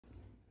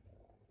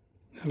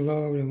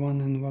Hello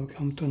everyone and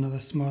welcome to another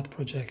smart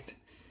project.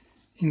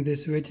 In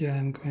this video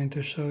I'm going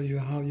to show you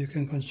how you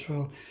can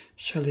control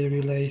Shelly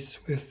relays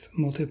with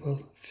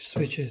multiple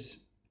switches.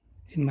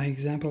 In my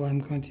example I'm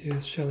going to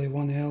use Shelly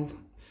 1L,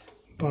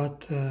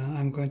 but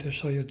I'm going to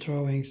show you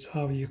drawings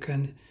how you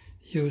can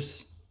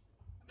use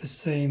the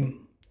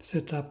same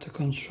setup to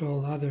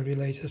control other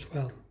relays as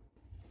well.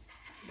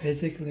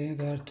 Basically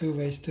there are two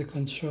ways to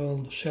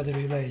control Shelly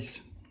relays: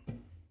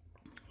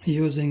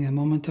 using a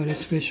momentary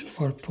switch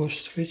or push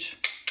switch,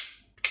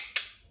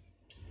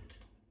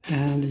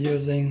 and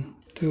using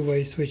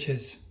two-way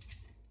switches.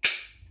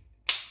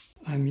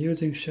 I'm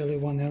using Shelly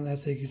 1L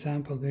as an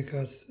example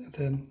because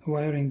the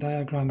wiring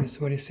diagram is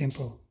very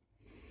simple.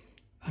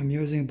 I'm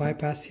using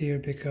bypass here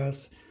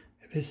because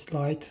this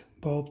light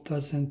bulb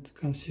doesn't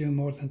consume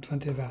more than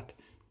 20 watt.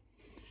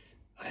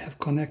 I have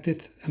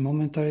connected a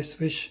momentary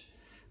switch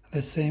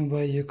the same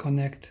way you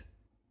connect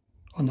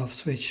on-off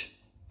switch.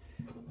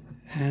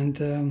 And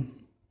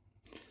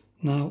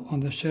now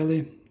on the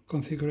Shelly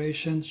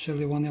configuration,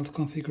 Shelly 1L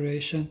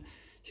configuration,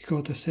 you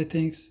go to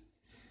settings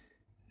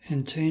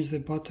and change the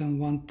button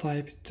 1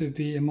 type to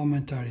be a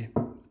momentary.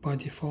 By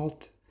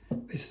default,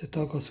 this is a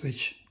toggle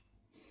switch.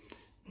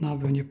 Now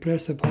when you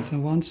press the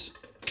button once,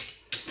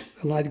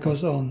 the light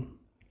goes on.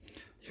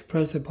 You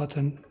press the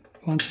button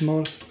once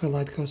more, the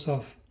light goes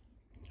off.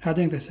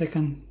 Adding the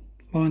second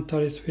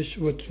momentary switch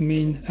would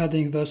mean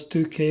adding those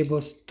two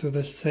cables to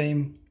the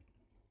same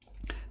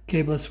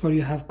cables where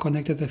you have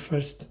connected the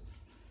first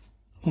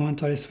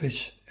momentary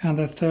switch, and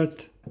the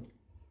third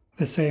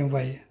the same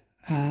way.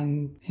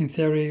 And in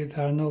theory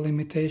there are no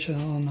limitation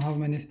on how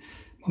many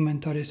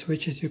momentary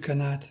switches you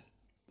can add.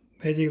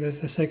 Basically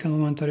the second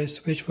momentary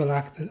switch will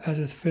act as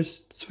a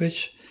first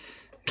switch.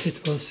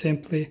 It will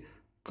simply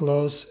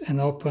close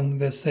and open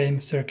the same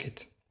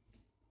circuit.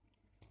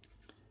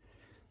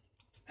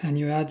 And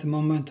you add the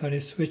momentary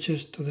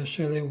switches to the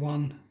Shelly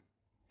 1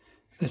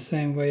 the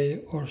same way,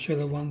 or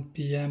Shelly 1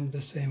 PM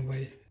the same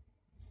way.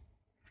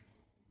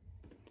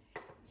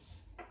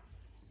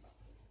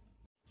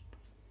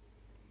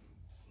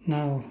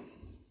 Now,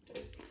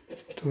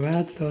 to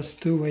add those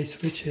two-way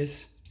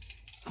switches,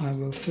 I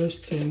will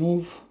first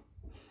remove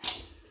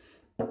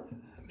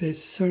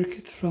this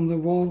circuit from the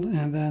wall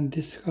and then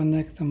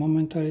disconnect the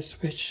momentary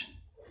switch.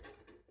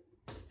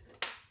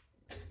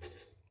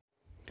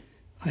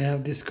 I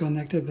have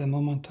disconnected the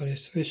momentary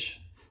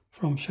switch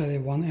from Shelly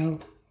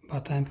 1L,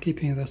 but I'm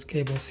keeping those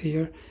cables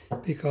here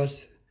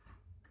because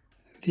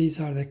these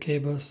are the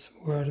cables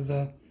where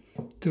the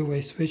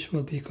two-way switch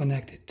will be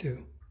connected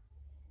to.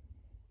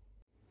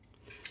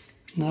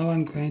 Now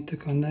I'm going to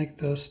connect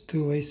those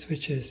two-way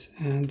switches,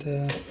 and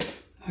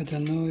I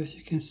don't know if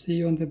you can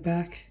see on the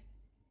back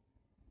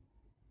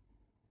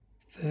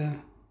the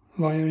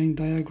wiring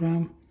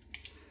diagram.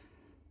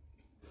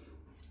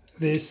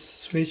 This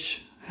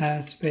switch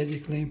has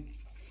basically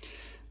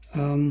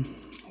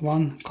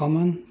one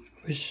common,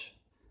 which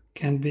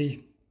can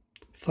be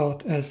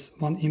thought as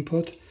one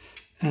input,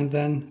 and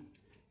then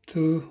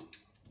two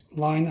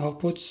line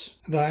outputs.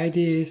 The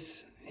idea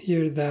is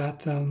here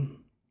that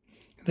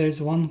there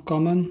is one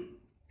common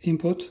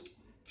input,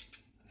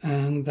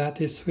 and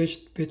that is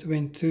switched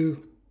between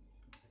two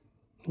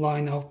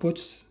line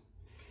outputs.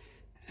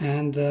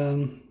 And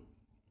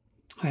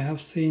I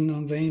have seen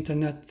on the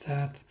internet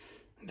that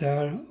there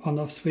are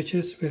on-off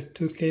switches with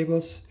two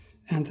cables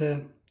and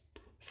a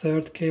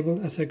third cable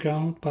as a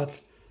ground, but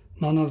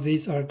none of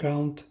these are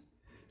ground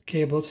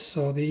cables,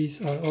 so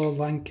these are all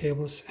line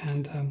cables.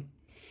 And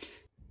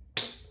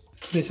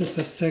this is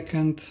the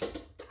second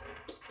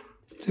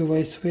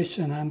two-way switch,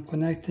 and I'm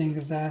connecting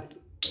that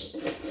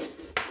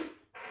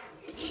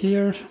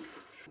here.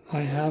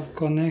 I have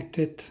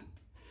connected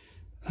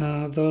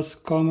those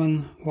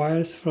common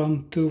wires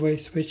from two-way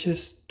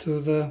switches to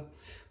the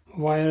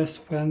wires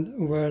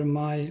where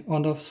my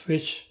on-off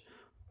switch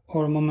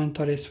or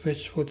momentary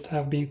switch would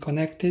have been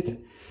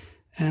connected,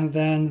 and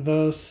then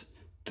those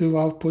two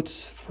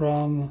outputs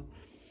from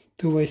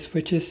two-way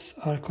switches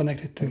are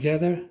connected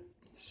together.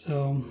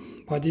 So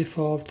by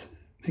default,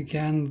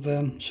 again,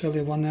 the Shelly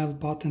 1L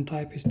button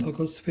type is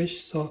toggle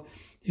switch, so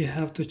you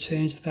have to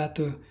change that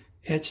to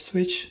edge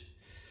switch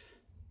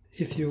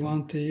if you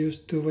want to use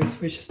two-way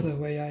switches the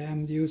way I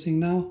am using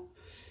now.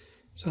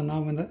 So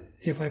now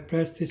if I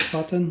press this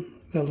button,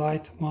 the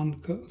light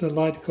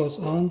goes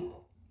on.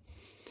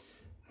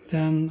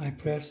 Then I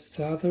press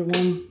the other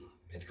one,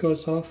 it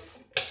goes off,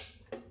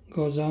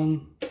 goes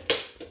on,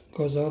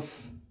 goes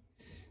off.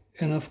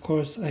 And of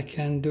course I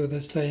can do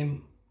the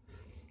same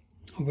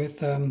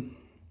with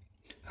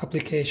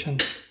application.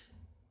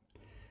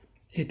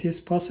 It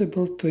is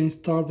possible to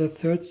install the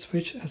third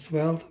switch as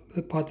well,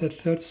 but the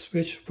third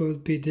switch will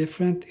be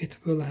different. It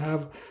will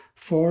have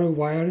 4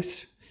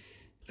 wires.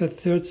 The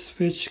third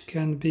switch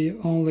can be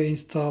only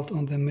installed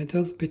on the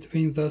middle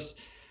between those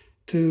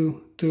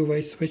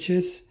two-way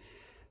switches.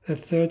 The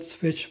third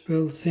switch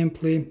will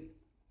simply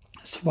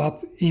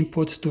swap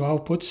inputs to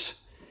outputs,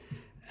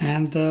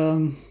 and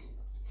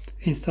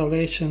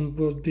installation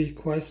will be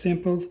quite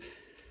simple.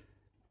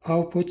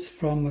 outputs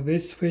from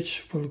this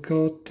switch will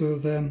go to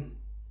the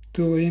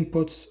 2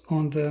 inputs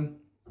on the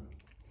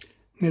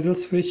middle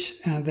switch,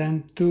 and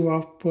then 2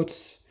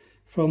 outputs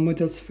from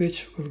middle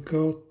switch will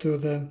go to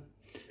the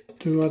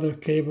 2 other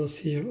cables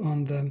here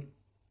on the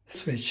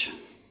switch.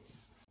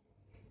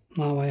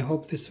 Now I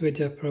hope this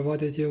video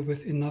provided you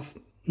with enough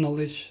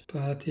knowledge,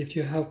 but if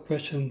you have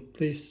questions,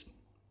 please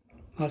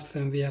ask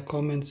them via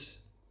comments.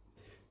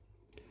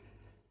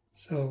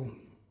 So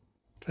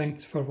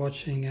thanks for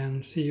watching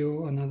and see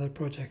you on another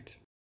project.